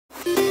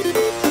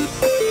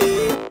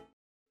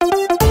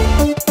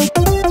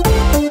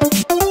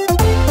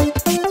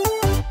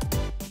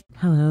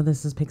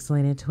this is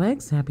Pixelated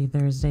Twix. Happy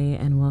Thursday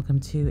and welcome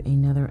to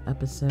another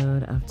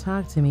episode of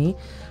Talk to Me,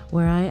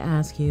 where I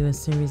ask you a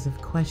series of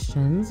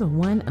questions,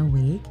 one a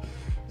week,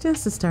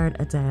 just to start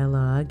a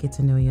dialogue, get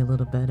to know you a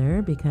little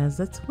better, because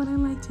that's what I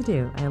like to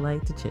do. I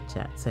like to chit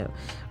chat, so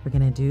we're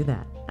gonna do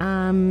that.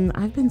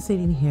 I've been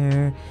sitting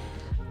here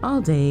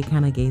all day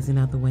kind of gazing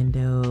out the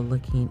window,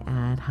 looking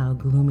at how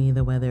gloomy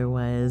the weather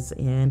was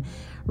and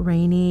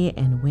rainy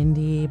and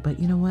windy. But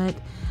you know what?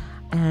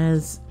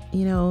 As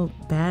you know,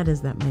 bad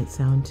as that might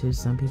sound to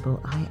some people,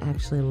 I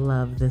actually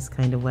love this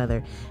kind of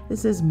weather.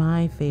 This is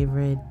my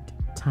favorite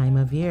time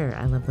of year.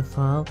 I love the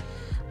fall,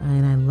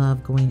 and I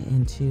love going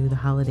into the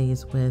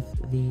holidays with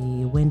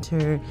the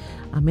winter.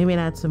 Maybe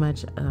not so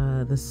much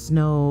the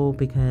snow,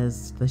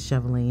 because the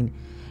shoveling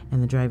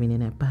and the driving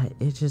in it, but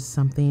it's just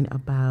something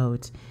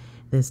about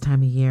this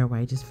time of year where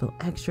I just feel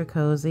extra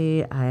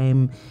cozy.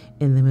 I'm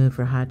in the mood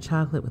for hot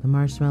chocolate with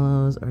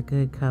marshmallows or a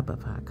good cup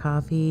of hot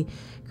coffee,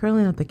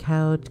 curling up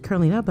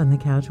on the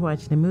couch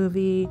watching a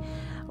movie,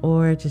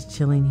 or just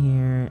chilling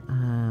here,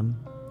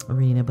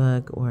 reading a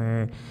book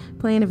or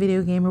playing a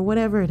video game, or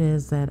whatever it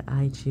is that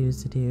I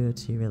choose to do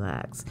to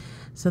relax.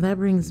 So that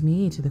brings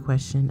me to the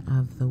question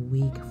of the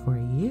week for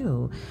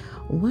you.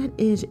 What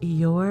is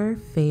your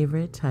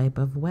favorite type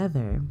of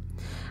weather?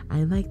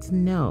 I'd like to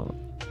know.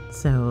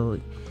 So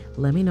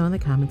let me know in the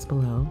comments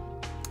below.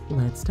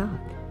 Let's talk.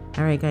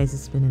 All right, guys,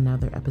 it's been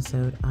another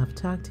episode of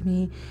Talk to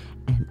Me,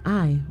 and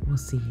I will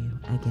see you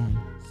again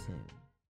soon.